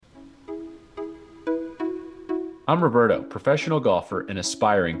I'm Roberto, professional golfer and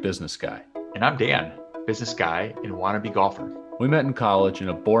aspiring business guy. And I'm Dan, business guy and wannabe golfer. We met in college in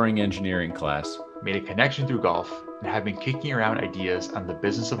a boring engineering class, Made a connection through golf, and have been kicking around ideas on the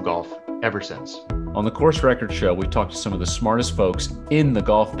business of golf ever since. On the Course Record Show, we talk to some of the smartest folks in the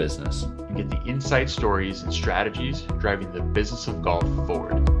golf business and get the inside stories and strategies driving the business of golf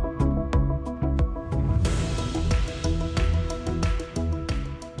forward.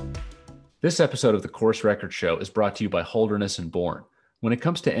 This episode of the Course Record Show is brought to you by Holderness and Bourne. When it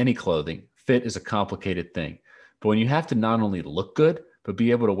comes to any clothing, fit is a complicated thing. But when you have to not only look good, but be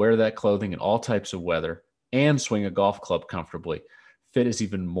able to wear that clothing in all types of weather and swing a golf club comfortably, fit is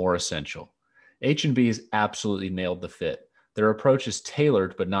even more essential. H&B has absolutely nailed the fit. Their approach is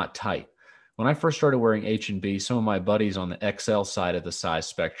tailored but not tight. When I first started wearing H&B, some of my buddies on the XL side of the size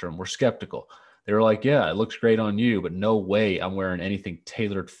spectrum were skeptical. They were like, yeah, it looks great on you, but no way I'm wearing anything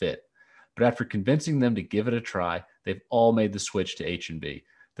tailored fit. But after convincing them to give it a try, they've all made the switch to H&B.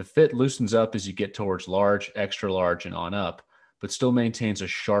 The fit loosens up as you get towards large, extra large, and on up, but still maintains a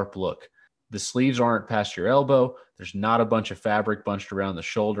sharp look. The sleeves aren't past your elbow. There's not a bunch of fabric bunched around the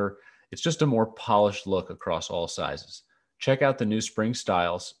shoulder. It's just a more polished look across all sizes. Check out the new spring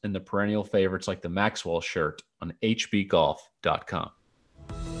styles and the perennial favorites like the Maxwell shirt on hbgolf.com.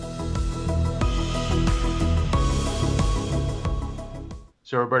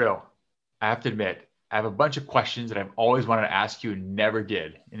 So Roberto, I have to admit, I have a bunch of questions that I've always wanted to ask you and never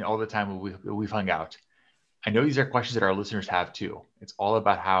did in all the time we've hung out. I know these are questions that our listeners have too. It's all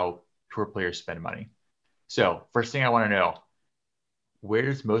about how tour players spend money. So first thing I want to know, where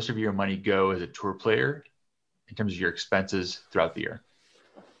does most of your money go as a tour player in terms of your expenses throughout the year?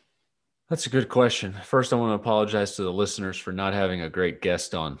 That's a good question. First, I want to apologize to the listeners for not having a great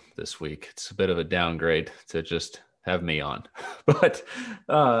guest on this week. It's a bit of a downgrade to just have me on, but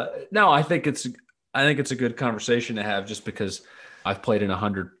no, I think it's a good conversation to have just because I've played in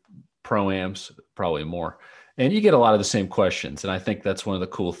 100 pro-ams, probably more, and you get a lot of the same questions. And I think that's one of the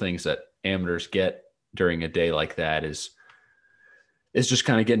cool things that amateurs get during a day like that is just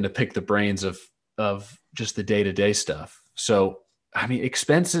kind of getting to pick the brains of just the day-to-day stuff. So, I mean,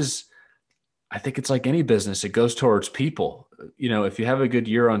 expenses, I think it's like any business. It goes towards people. You know, if you have a good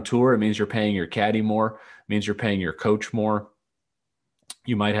year on tour, it means you're paying your caddy more. It means you're paying your coach more.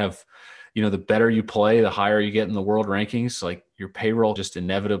 You might have, you know, the better you play, the higher you get in the world rankings, like your payroll just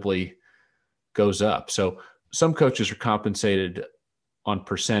inevitably goes up. So some coaches are compensated on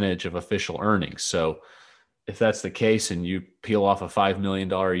percentage of official earnings. So if that's the case and you peel off a $5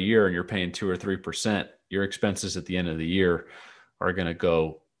 million a year and you're paying 2 or 3%, your expenses at the end of the year are going to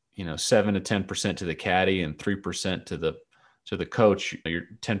go, 7 to 10% to the caddy and 3% to the coach. You're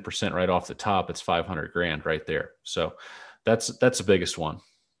 10% right off the top. It's $500,000 right there. So that's the biggest one.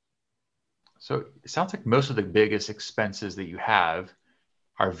 So it sounds like most of the biggest expenses that you have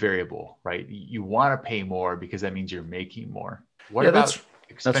are variable, right? You want to pay more because that means you're making more. What about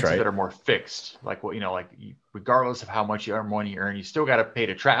expenses that are more fixed? Like regardless of how much money you earn, you still got to pay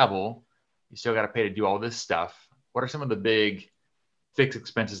to travel. You still got to pay to do all this stuff. What are some of the big fixed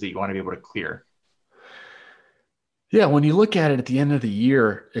expenses that you want to be able to clear? Yeah, when you look at it at the end of the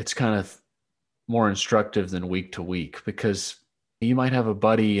year, it's kind of more instructive than week to week because you might have a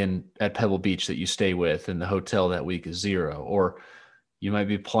buddy at Pebble Beach that you stay with and the hotel that week is $0, or you might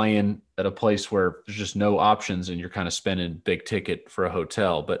be playing at a place where there's just no options and you're kind of spending big ticket for a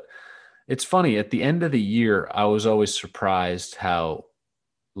hotel. But it's funny, at the end of the year, I was always surprised how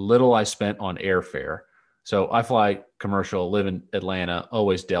little I spent on airfare. So I fly commercial, live in Atlanta,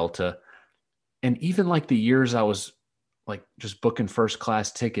 always Delta. And even like the years I was like just booking first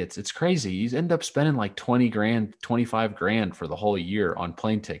class tickets, it's crazy. You end up spending like $20,000, $25,000 for the whole year on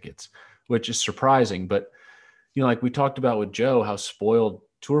plane tickets, which is surprising. But, like we talked about with Joe, how spoiled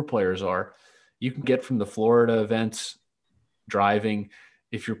tour players are. You can get from the Florida events driving.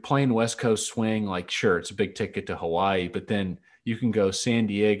 If you're playing West Coast swing, like sure, it's a big ticket to Hawaii, but then you can go San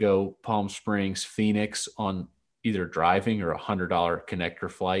Diego, Palm Springs, Phoenix on either driving or $100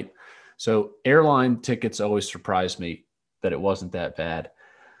 connector flight. So airline tickets always surprised me that it wasn't that bad.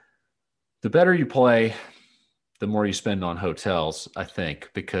 The better you play, the more you spend on hotels, I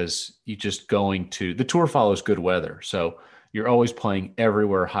think, because the tour follows good weather. So you're always playing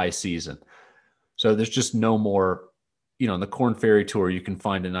everywhere high season. So there's just no more, on the Korn Ferry Tour, you can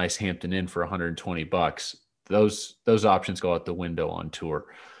find a nice Hampton Inn for $120. Those options go out the window on tour.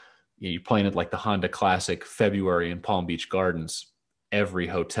 You're playing at like the Honda Classic February in Palm Beach Gardens. Every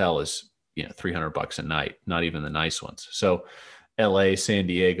hotel is, $300 a night, not even the nice ones. So LA, San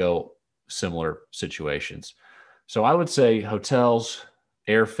Diego, similar situations. So I would say hotels,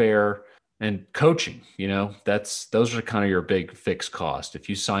 airfare, And coaching, those are kind of your big fixed cost. If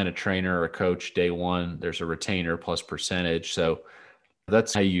you sign a trainer or a coach day one, there's a retainer plus percentage. So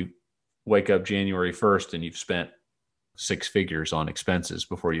that's how you wake up January 1st and you've spent six figures on expenses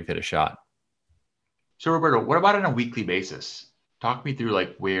before you've hit a shot. So Roberto, what about on a weekly basis? Talk me through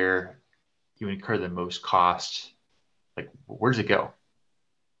like where you incur the most cost. Like where does it go?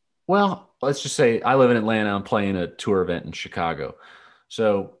 Well, let's just say I live in Atlanta. I'm playing a tour event in Chicago.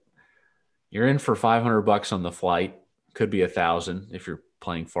 So you're in for $500 on the flight. Could be $1,000 if you're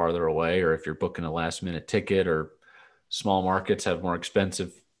playing farther away, or if you're booking a last minute ticket, or small markets have more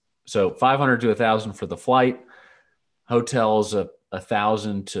expensive. So 500 to 1,000 for the flight. Hotels,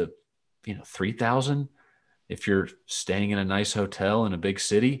 1,000 to 3,000. If you're staying in a nice hotel in a big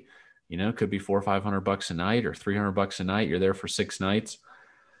city, it could be $400 or $500 a night, or $300 a night. You're there for 6 nights.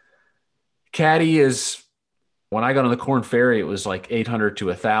 Caddy is, when I got on the Korn Ferry, it was like 800 to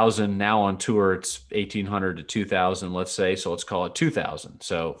 1,000. Now on tour, it's 1,800 to 2,000, let's say. So let's call it 2,000.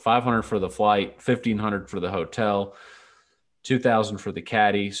 So 500 for the flight, 1,500 for the hotel, 2,000 for the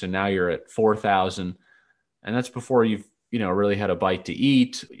caddy. So now you're at 4,000. And that's before you've, really had a bite to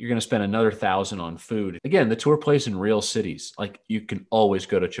eat. You're going to spend another 1,000 on food. Again, the tour plays in real cities. Like you can always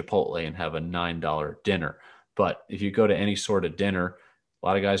go to Chipotle and have a $9 dinner. But if you go to any sort of dinner, a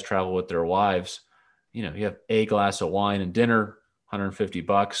lot of guys travel with their wives. You have a glass of wine and dinner,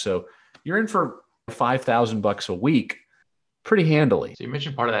 $150. So you're in for $5,000 a week pretty handily. So you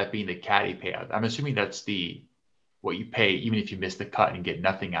mentioned part of that being the caddy payout. I'm assuming that's what you pay even if you miss the cut and get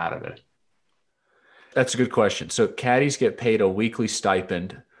nothing out of it. That's a good question. So caddies get paid a weekly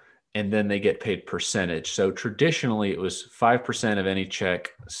stipend, and then they get paid percentage. So traditionally it was 5% of any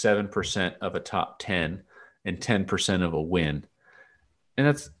check, 7% of a top 10, and 10% of a win.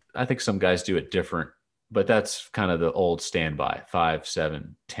 And I think some guys do it different, but that's kind of the old standby, 5,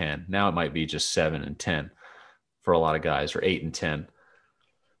 7, 10. Now it might be just 7 and 10 for a lot of guys, or 8 and 10.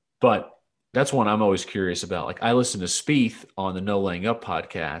 But that's one I'm always curious about. Like I listen to Spieth on the No Laying Up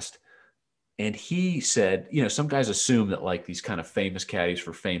podcast, and he said, some guys assume that like these kind of famous caddies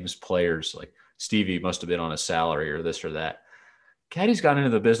for famous players, like Stevie must have been on a salary or this or that. Caddies got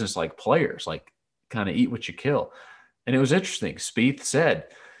into the business like players, like kind of eat what you kill. And it was interesting. Spieth said,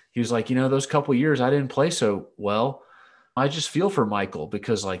 he was like, those couple of years I didn't play so well. I just feel for Michael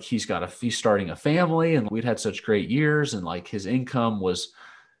because like he's starting a family, and we'd had such great years, and like his income was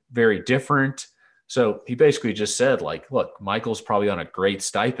very different. So he basically just said like, look, Michael's probably on a great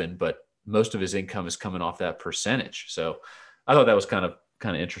stipend, but most of his income is coming off that percentage. So I thought that was kind of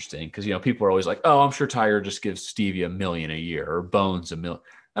interesting because, people are always like, oh, I'm sure Tiger just gives Stevie $1 million a year or Bones $1 million.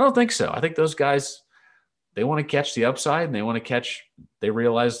 I don't think so. I think those guys, they want to catch the upside, and they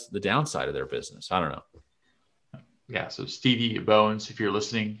realize the downside of their business. I don't know. Yeah. So Stevie Bones, if you're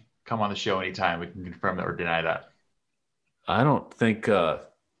listening, come on the show anytime. We can confirm that or deny that. I don't think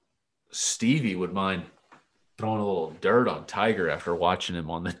Stevie would mind throwing a little dirt on Tiger after watching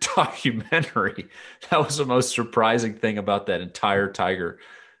him on the documentary. That was the most surprising thing about that entire Tiger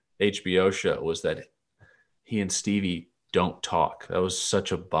HBO show, was that he and Stevie don't talk. That was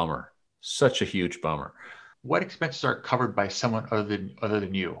such a bummer, such a huge bummer. What expenses are covered by someone other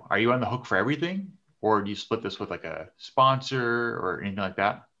than you? Are you on the hook for everything, or do you split this with like a sponsor or anything like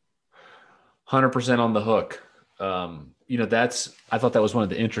that? 100% on the hook. I thought that was one of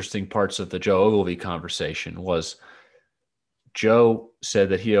the interesting parts of the Joe Ogilvy conversation. Was Joe said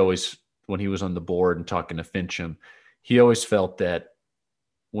that he always, when he was on the board and talking to Fincham, he always felt that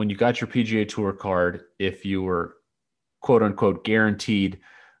when you got your PGA Tour card, if you were quote unquote guaranteed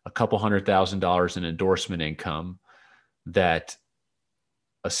a couple $100,000 in endorsement income, that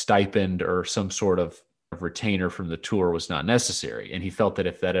a stipend or some sort of retainer from the tour was not necessary. And he felt that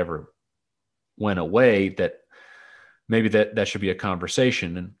if that ever went away, that maybe that should be a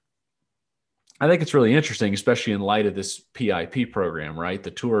conversation. And I think it's really interesting, especially in light of this PIP program, right? The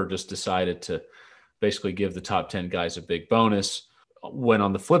tour just decided to basically give the top 10 guys a big bonus, when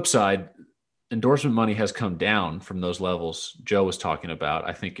on the flip side, endorsement money has come down from those levels Joe was talking about,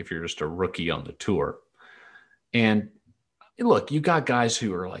 I think, if you're just a rookie on the tour. And look, you got guys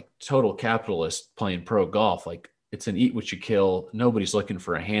who are like total capitalists playing pro golf. Like it's an eat what you kill. Nobody's looking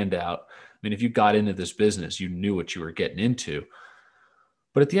for a handout. I mean, if you got into this business, you knew what you were getting into.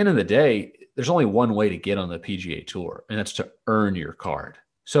 But at the end of the day, there's only one way to get on the PGA Tour, and that's to earn your card.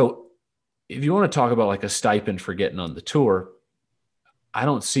 So if you want to talk about like a stipend for getting on the tour, I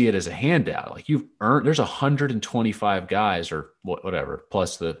don't see it as a handout. Like there's 125 guys or whatever,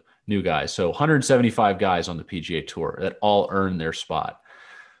 plus the new guys. So 175 guys on the PGA Tour that all earn their spot.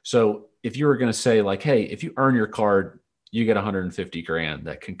 So if you were going to say like, hey, if you earn your card, you get 150 grand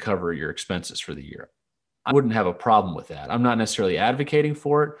that can cover your expenses for the year. I wouldn't have a problem with that. I'm not necessarily advocating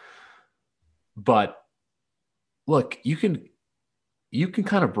for it, but look, you can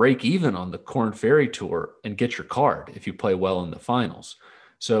kind of break even on the Korn Ferry Tour and get your card if you play well in the finals.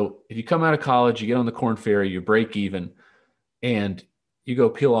 So if you come out of college, you get on the Korn Ferry, you break even, and you go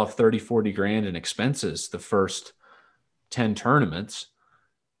peel off 30, 40 grand in expenses the first 10 tournaments,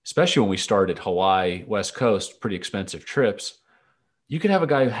 especially when we started Hawaii, West Coast, pretty expensive trips. You could have a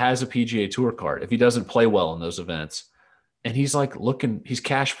guy who has a PGA Tour card if he doesn't play well in those events, and he's like he's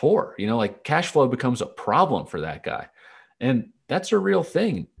cash poor, like cash flow becomes a problem for that guy. And that's a real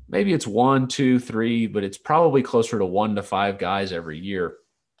thing. Maybe it's 1, 2, 3, but it's probably closer to 1 to 5 guys every year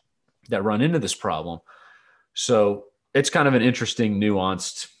that run into this problem. So it's kind of an interesting,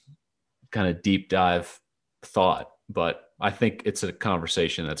 nuanced, kind of deep dive thought, but I think it's a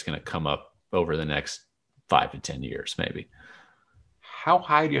conversation that's going to come up over the next 5 to 10 years, maybe. How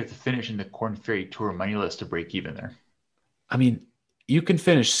high do you have to finish in the Korn Ferry Tour money list to break even there? I mean, you can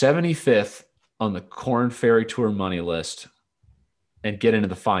finish 75th on the Korn Ferry Tour money list and get into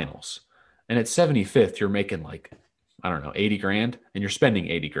the finals. And at 75th, you're making like, I don't know, 80 grand, and you're spending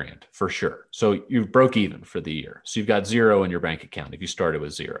 80 grand for sure. So you broke even for the year. So you've got zero in your bank account if you started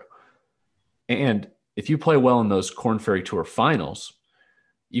with zero. And if you play well in those Korn Ferry Tour finals,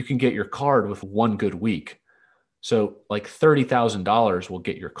 you can get your card with one good week. So like $30,000 will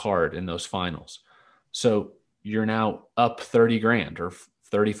get your card in those finals. So you're now up 30 grand or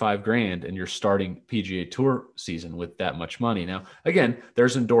 35 grand, and you're starting PGA Tour season with that much money. Now, again,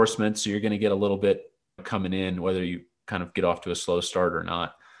 there's endorsements, so you're going to get a little bit coming in, whether you kind of get off to a slow start or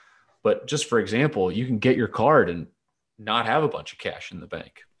not. But just for example, you can get your card and not have a bunch of cash in the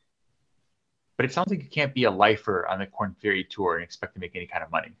bank. But it sounds like you can't be a lifer on the Korn Ferry Tour and expect to make any kind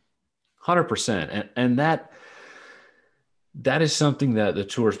of money. 100%. And that is something that the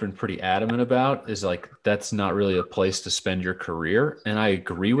tour's been pretty adamant about, is like, that's not really a place to spend your career. And I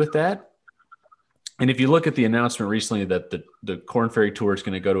agree with that. And if you look at the announcement recently that the Korn Ferry Tour is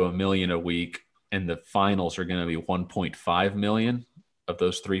going to go to $1 million a week, and the finals are going to be 1.5 million of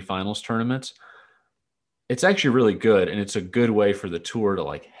those 3 finals tournaments, it's actually really good. And it's a good way for the tour to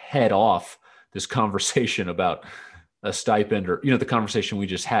like head off this conversation about a stipend, or, the conversation we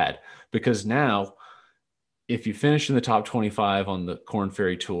just had, because now if you finish in the top 25 on the Korn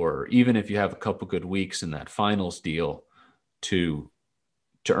Ferry Tour, or even if you have a couple good weeks in that finals deal to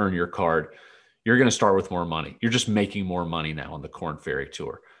earn your card, you're going to start with more money. You're just making more money now on the Korn Ferry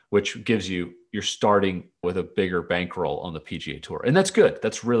Tour, which gives you're starting with a bigger bankroll on the PGA Tour. And that's good.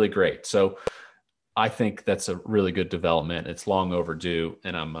 That's really great. So I think that's a really good development. It's long overdue,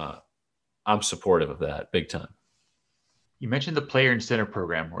 and I'm supportive of that big time. You mentioned the Player Incentive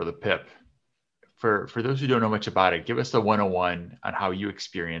Program, or the PIP. For those who don't know much about it, give us the 101 on how you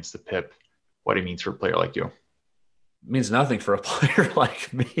experience the PIP, what it means for a player like you. It means nothing for a player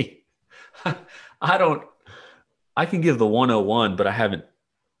like me. I can give the 101, but I haven't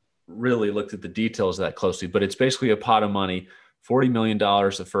really looked at the details that closely. But it's basically a pot of money, $40 million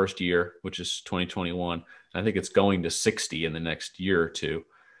the first year, which is 2021. And I think it's going to 60 in the next year or two.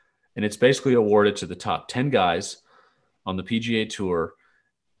 And it's basically awarded to the top 10 guys on the PGA Tour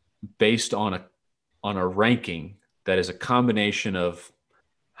based on a ranking that is a combination of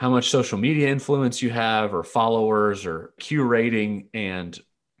how much social media influence you have, or followers, or Q rating, and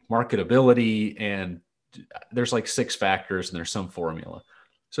marketability. And there's like 6 factors, and there's some formula.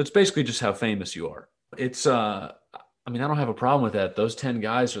 So it's basically just how famous you are. It's, I don't have a problem with that. Those 10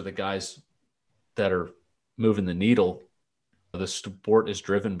 guys are the guys that are moving the needle. The sport is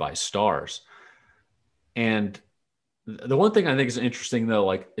driven by stars. And the one thing I think is interesting, though,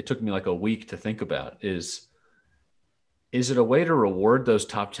 like it took me like a week to think about, is it a way to reward those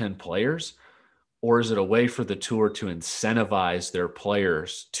top 10 players, or is it a way for the tour to incentivize their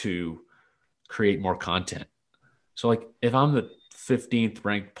players to create more content? So like if I'm the 15th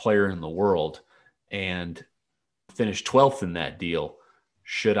ranked player in the world and finish 12th in that deal,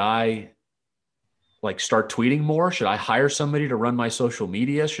 should I like start tweeting more? Should I hire somebody to run my social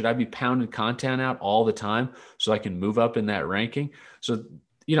media? Should I be pounding content out all the time so I can move up in that ranking? So,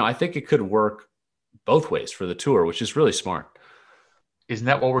 I think it could work both ways for the tour, which is really smart. Isn't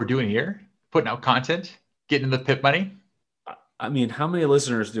that what we're doing here? Putting out content, getting the PIP money? I mean, how many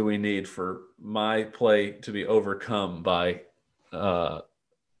listeners do we need for my play to be overcome by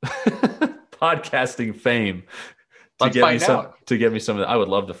podcasting fame to get me some of that? I would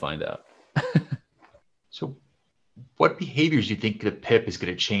love to find out. So what behaviors do you think the PIP is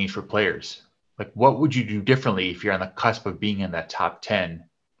going to change for players? Like, what would you do differently if you're on the cusp of being in that top 10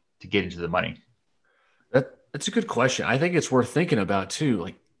 to get into the money? That's a good question. I think it's worth thinking about too.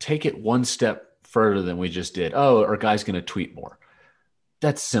 Like, take it one step further than we just did. Oh, our guy's going to tweet more.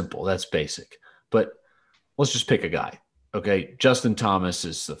 That's simple. That's basic. But let's just pick a guy. Okay. Justin Thomas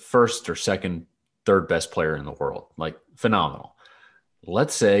is the first or second, third best player in the world. Like, phenomenal.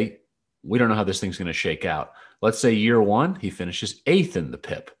 Let's say we don't know how this thing's going to shake out. Let's say year one, he finishes eighth in the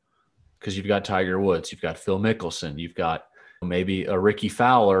PIP because you've got Tiger Woods, you've got Phil Mickelson, you've got maybe a Ricky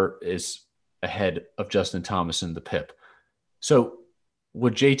Fowler is ahead of Justin Thomas in the PIP. So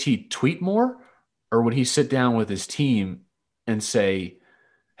would JT tweet more, or would he sit down with his team and say,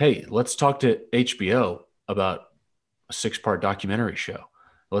 hey, let's talk to HBO about a 6-part documentary show?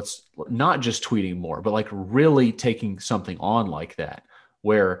 Let's not just tweeting more, but like really taking something on like that,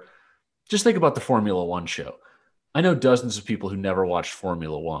 where just think about the Formula One show. I know dozens of people who never watched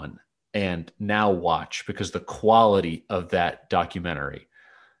Formula One and now watch because the quality of that documentary,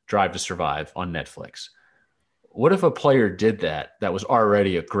 Drive to Survive on Netflix. What if a player did that was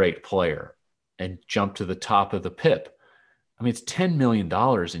already a great player and jumped to the top of the PIP? I mean, it's $10 million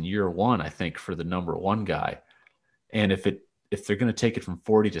in year one, I think, for the number one guy. And if they're going to take it from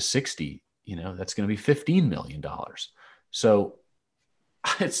 40 to 60, that's going to be $15 million. So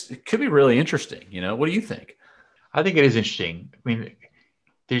it could be really interesting. What do you think? I think it is interesting. I mean,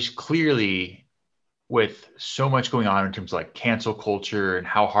 there's clearly, with so much going on in terms of like cancel culture and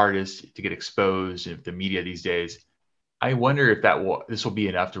how hard it is to get exposed in the media these days, I wonder if this will be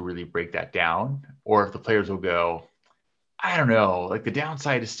enough to really break that down, or if the players will go, I don't know, like the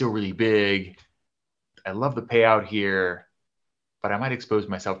downside is still really big. I love the payout here, but I might expose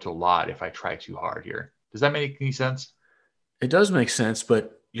myself to a lot if I try too hard here. Does that make any sense? It does make sense,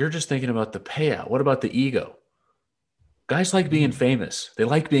 but you're just thinking about the payout. What about the ego? Guys like being famous. They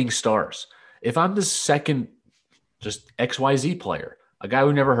like being stars. If I'm the second just XYZ player, a guy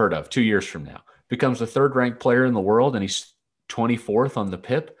we never heard of 2 years from now, becomes the third ranked player in the world and he's 24th on the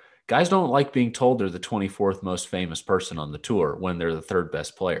PIP, guys don't like being told they're the 24th most famous person on the tour when they're the third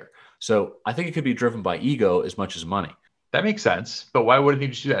best player. So I think it could be driven by ego as much as money. That makes sense. But why wouldn't he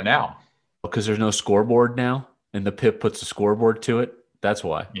just do that now? Because there's no scoreboard now and the PIP puts a scoreboard to it. That's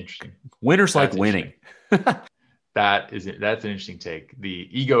why. Interesting. Winners like winning. That's an interesting take. The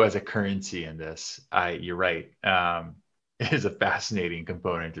ego as a currency in this, you're right, is a fascinating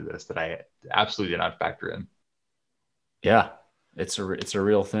component to this that I absolutely did not factor in. Yeah, it's a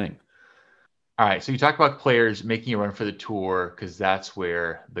real thing. All right, so you talk about players making a run for the tour because that's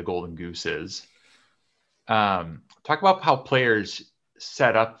where the golden goose is. Talk about how players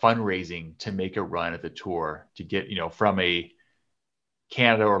set up fundraising to make a run at the tour to get, from a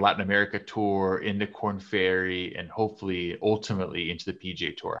Canada or Latin America tour into Korn Ferry and hopefully ultimately into the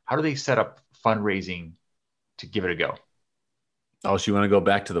PGA Tour. How do they set up fundraising to give it a go? Oh, so you want to go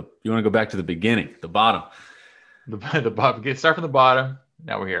back to the beginning, the bottom. The bottom. Start from the bottom.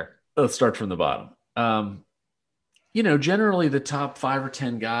 Now we're here. Let's start from the bottom. Generally the top 5 or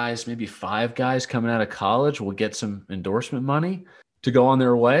 10 guys, maybe 5 guys coming out of college will get some endorsement money to go on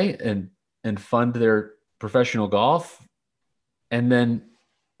their way and fund their professional golf. And then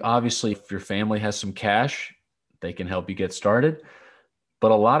obviously if your family has some cash, they can help you get started.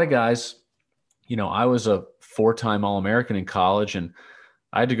 But a lot of guys, I was a 4-time All-American in college and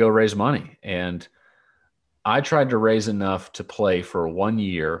I had to go raise money. And I tried to raise enough to play for 1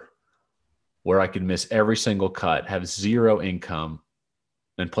 year where I could miss every single cut, have zero income,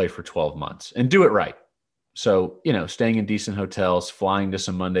 and play for 12 months and do it right. So, staying in decent hotels, flying to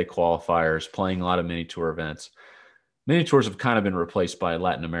some Monday qualifiers, playing a lot of mini tour events. Mini tours have kind of been replaced by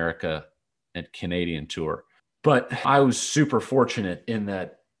Latin America and Canadian tour. But I was super fortunate in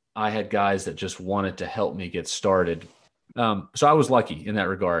that I had guys that just wanted to help me get started. So I was lucky in that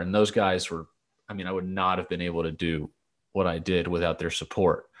regard. And those guys I would not have been able to do what I did without their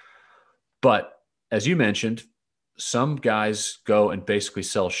support. But as you mentioned, some guys go and basically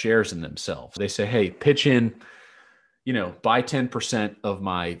sell shares in themselves. They say, hey, pitch in, buy 10% of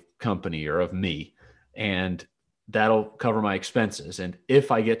my company or of me, and that'll cover my expenses. And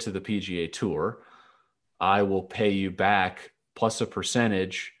if I get to the PGA Tour, I will pay you back plus a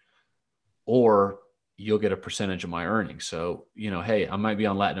percentage, or you'll get a percentage of my earnings. So, hey, I might be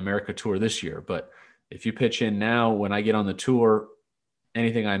on Latin America tour this year, but if you pitch in now, when I get on the tour,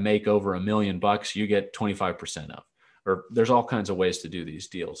 anything I make over $1 million, you get 25% of. Or there's all kinds of ways to do these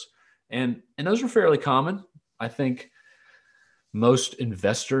deals. And those are fairly common. I think most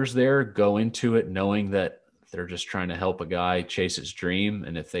investors there go into it knowing that they're just trying to help a guy chase his dream.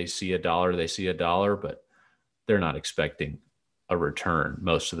 And if they see $1, they see $1, but they're not expecting a return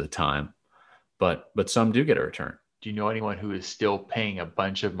most of the time. But some do get a return. Do you know anyone who is still paying a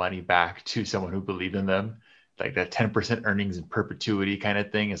bunch of money back to someone who believed in them like that 10% earnings in perpetuity kind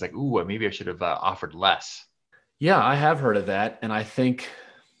of thing. It's like, ooh, maybe I should have offered less. Yeah, I have heard of that. And I think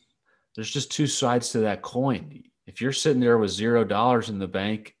there's just two sides to that coin. If you're sitting there with $0 in the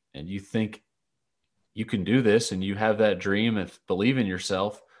bank and you think you can do this and you have that dream and believe in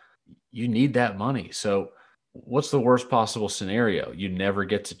yourself, you need that money. So what's the worst possible scenario? You never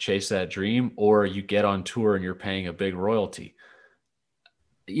get to chase that dream, or you get on tour and you're paying a big royalty.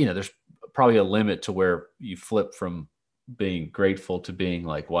 There's probably a limit to where you flip from being grateful to being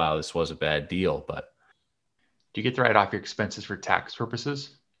like, wow, this was a bad deal. But do you get to write off your expenses for tax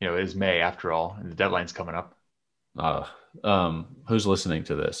purposes? It is May after all, and the deadline's coming up. Who's listening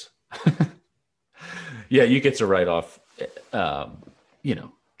to this? Yeah, you get to write off,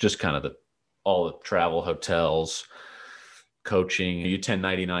 just kind of all the travel, hotels, coaching. You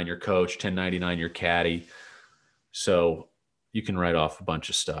 1099 your coach, 1099 your caddy. So you can write off a bunch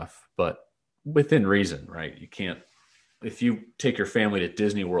of stuff, but within reason, right? You can't, if you take your family to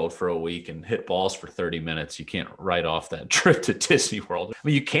Disney World for a week and hit balls for 30 minutes, you can't write off that trip to Disney World. I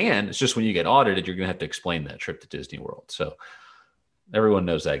mean, you can. It's just when you get audited, you're going to have to explain that trip to Disney World. So everyone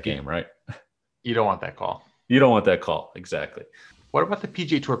knows that game, right? You don't want that call. You don't want that call. Exactly. What about the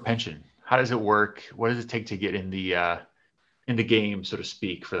PGA Tour pension? How does it work? What does it take to get in the game, so to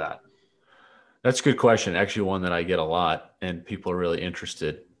speak, for that? That's a good question. Actually, one that I get a lot and people are really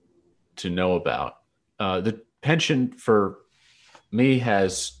interested to know about. The pension for me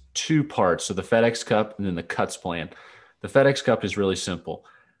has two parts. So the FedEx Cup and then the Cuts plan. The FedEx Cup is really simple.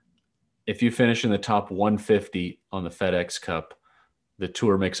 If you finish in the top 150 on the FedEx Cup, the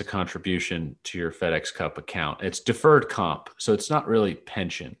tour makes a contribution to your FedEx Cup account. It's deferred comp, so it's not really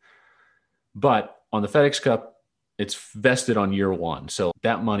pension. But on the FedEx Cup, it's vested on year one. So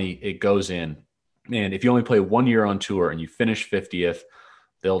that money, it goes in. And if you only play 1 year on tour and you finish 50th,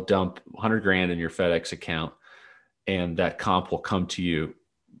 they'll dump 100 grand in your FedEx account. And that comp will come to you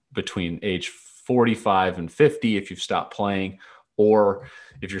between age 45 and 50 if you've stopped playing. Or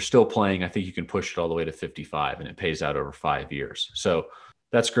if you're still playing, I think you can push it all the way to 55 and it pays out over 5 years. So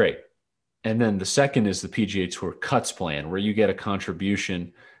that's great. And then the second is the PGA Tour Cuts plan, where you get a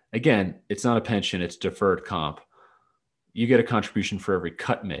contribution. Again, it's not a pension, it's deferred comp. You get a contribution for every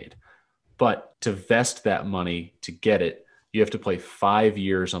cut made. But to vest that money, to get it, you have to play 5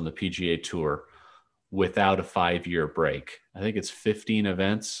 years on the PGA Tour without a 5-year break. I think it's 15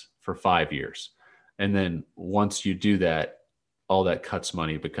 events for 5 years. And then once you do that, all that cuts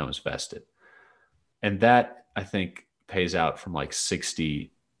money becomes vested. And that, I think, pays out from like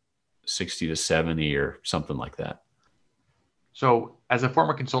 60 to 70 or something like that. So as a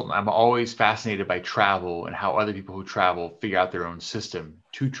former consultant, I'm always fascinated by travel and how other people who travel figure out their own system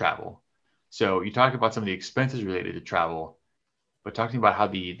to travel. So you talked about some of the expenses related to travel, but talking about how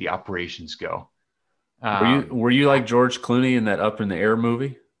the operations go. Were you like George Clooney in that Up in the Air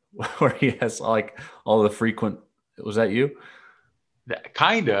movie where he has like all the frequent, was that you?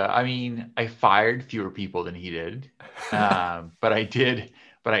 Kinda. I mean, I fired fewer people than he did, but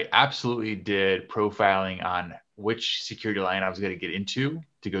I absolutely did profiling on which security line I was going to get into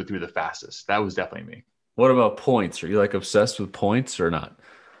to go through the fastest. That was definitely me. What about points? Are you like obsessed with points or not?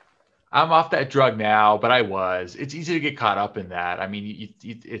 I'm off that drug now, but I was. It's easy to get caught up in that. I mean,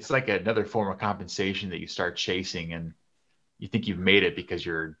 it's like another form of compensation that you start chasing, and you think you've made it because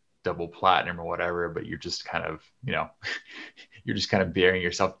you're double platinum or whatever, but you're just kind of, you're just kind of burying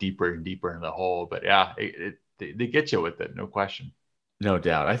yourself deeper and deeper in the hole. But yeah, they get you with it, no question. No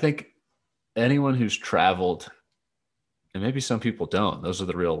doubt. I think anyone who's traveled, and maybe some people don't, those are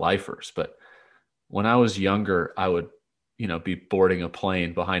the real lifers. But when I was younger, I would, be boarding a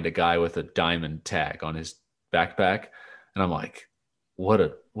plane behind a guy with a diamond tag on his backpack. And I'm like, what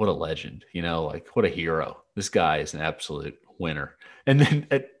a legend, like what a hero. This guy is an absolute winner. And then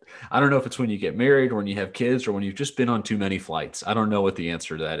I don't know if it's when you get married or when you have kids or when you've just been on too many flights. I don't know what the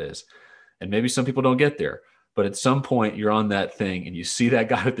answer to that is. And maybe some people don't get there, but at some point you're on that thing and you see that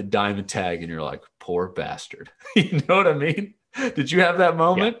guy with the diamond tag and you're like, poor bastard. You know what I mean? Did you have that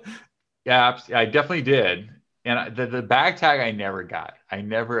moment? Yeah, I definitely did. And the bag tag I never got. I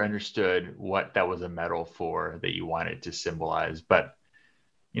never understood what that was a medal for that you wanted to symbolize. But,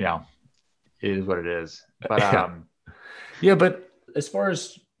 it is what it is. But yeah, but as far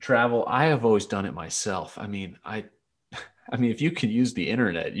as travel, I have always done it myself. I mean, if you can use the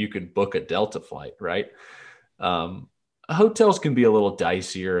internet, you can book a Delta flight, right? Hotels can be a little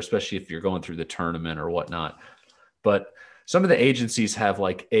dicier, especially if you're going through the tournament or whatnot. But some of the agencies have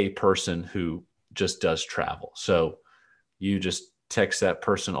like a person who just does travel. So you just text that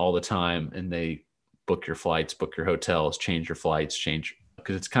person all the time and they book your flights, book your hotels, change your flights,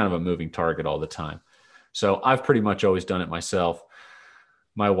 because it's kind of a moving target all the time. So I've pretty much always done it myself.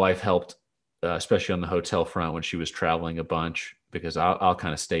 My wife helped, especially on the hotel front when she was traveling a bunch, because I'll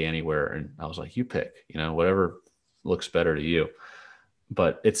kind of stay anywhere. And I was like, you pick, whatever looks better to you.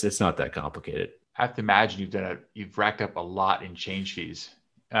 But it's not that complicated. I have to imagine you've racked up a lot in change fees.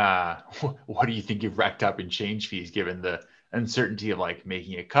 What do you think you've racked up in change fees, given the uncertainty of like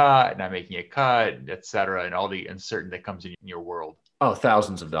making a cut, not making a cut, et cetera, and all the uncertainty that comes in your world? Oh,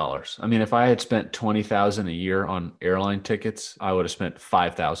 thousands of dollars. I mean, if I had spent $20,000 a year on airline tickets, I would have spent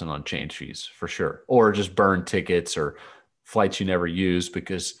 $5,000 on change fees for sure, or just burn tickets or flights you never use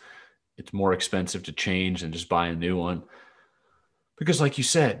because it's more expensive to change than just buy a new one. Because, like you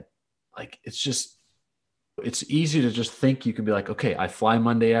said, like it's easy to just think you can be like, okay, I fly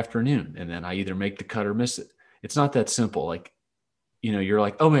Monday afternoon, and then I either make the cut or miss it. It's not that simple. Like, you're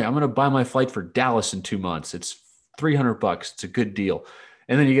like, oh man, I'm going to buy my flight for Dallas in 2 months. It's $300. It's a good deal.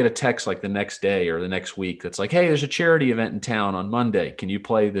 And then you get a text like the next day or the next week that's like, hey, there's a charity event in town on Monday. Can you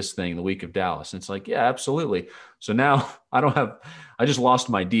play this thing the week of Dallas? And it's like, yeah, absolutely. So now I just lost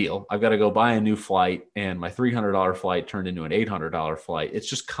my deal. I've got to go buy a new flight, and my $300 flight turned into an $800 flight. It's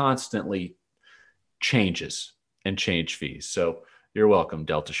just constantly changes and change fees. So you're welcome,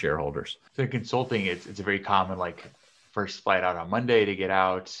 Delta shareholders. So in consulting, it's a very common, like first flight out on Monday to get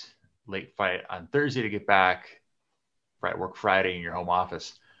out, late flight on Thursday to get back, work Friday in your home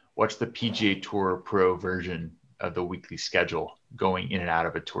office. What's the PGA Tour Pro version of the weekly schedule going in and out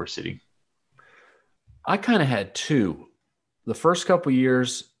of a tour city? I kind of had two. The first couple of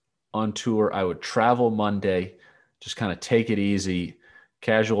years on tour, I would travel Monday, just kind of take it easy,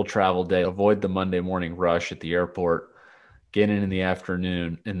 casual travel day, avoid the Monday morning rush at the airport, get in the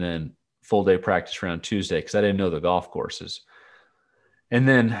afternoon, and then full day practice round Tuesday because I didn't know the golf courses. And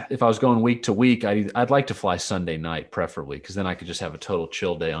then if I was going week to week, I'd like to fly Sunday night, preferably, because then I could just have a total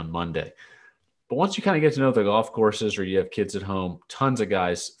chill day on Monday. But once you kind of get to know the golf courses or you have kids at home, tons of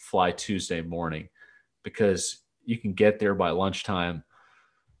guys fly Tuesday morning because you can get there by lunchtime,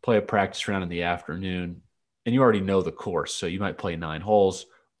 play a practice round in the afternoon, and you already know the course. So you might play 9 holes,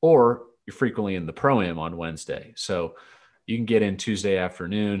 or you're frequently in the Pro-Am on Wednesday. So you can get in Tuesday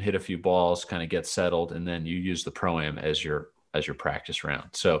afternoon, hit a few balls, kind of get settled, and then you use the Pro-Am as your practice round.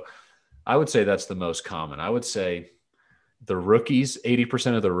 So I would say that's the most common. I would say the rookies,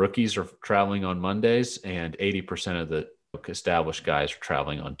 80% of the rookies are traveling on Mondays, and 80% of the established guys are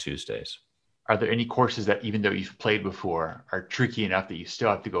traveling on Tuesdays. Are there any courses that, even though you've played before, are tricky enough that you still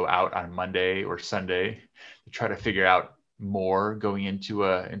have to go out on Monday or Sunday to try to figure out more going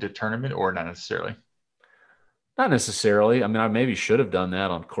into tournament, or not necessarily? Not necessarily. I mean, I maybe should have done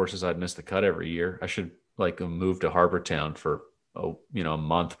that on courses I'd missed the cut every year. I should move to Harbor Town for a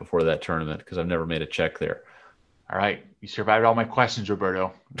month before that tournament because I've never made a check there. All right. You survived all my questions,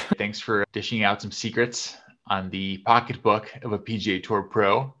 Roberto. Thanks for dishing out some secrets on the pocketbook of a PGA Tour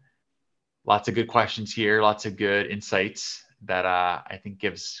Pro. Lots of good questions here, lots of good insights that I think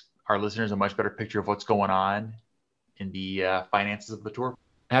gives our listeners a much better picture of what's going on in the finances of the tour.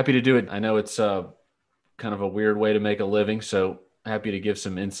 Happy to do it. I know it's kind of a weird way to make a living, so happy to give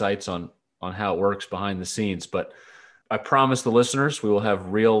some insights on how it works behind the scenes. But I promise the listeners we will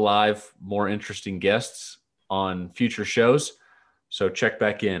have real live, more interesting guests on future shows. So check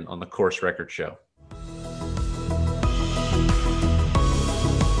back in on the Course Record Show.